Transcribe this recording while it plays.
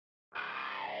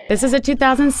This is a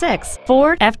 2006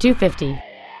 Ford F-250.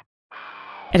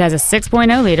 It has a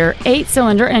 6.0-liter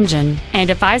 8-cylinder engine and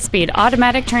a 5-speed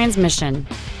automatic transmission.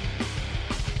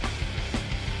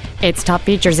 Its top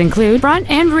features include front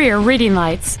and rear reading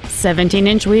lights,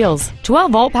 17-inch wheels,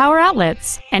 12-volt power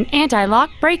outlets, an anti-lock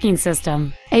braking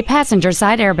system, a passenger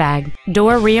side airbag,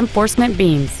 door reinforcement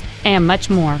beams, and much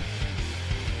more.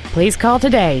 Please call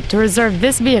today to reserve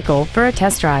this vehicle for a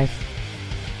test drive.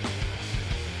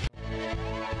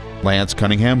 Lance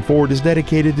Cunningham Ford is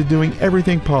dedicated to doing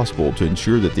everything possible to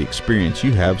ensure that the experience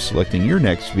you have selecting your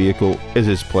next vehicle is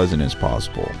as pleasant as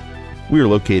possible. We are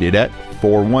located at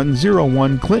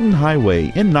 4101 Clinton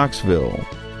Highway in Knoxville.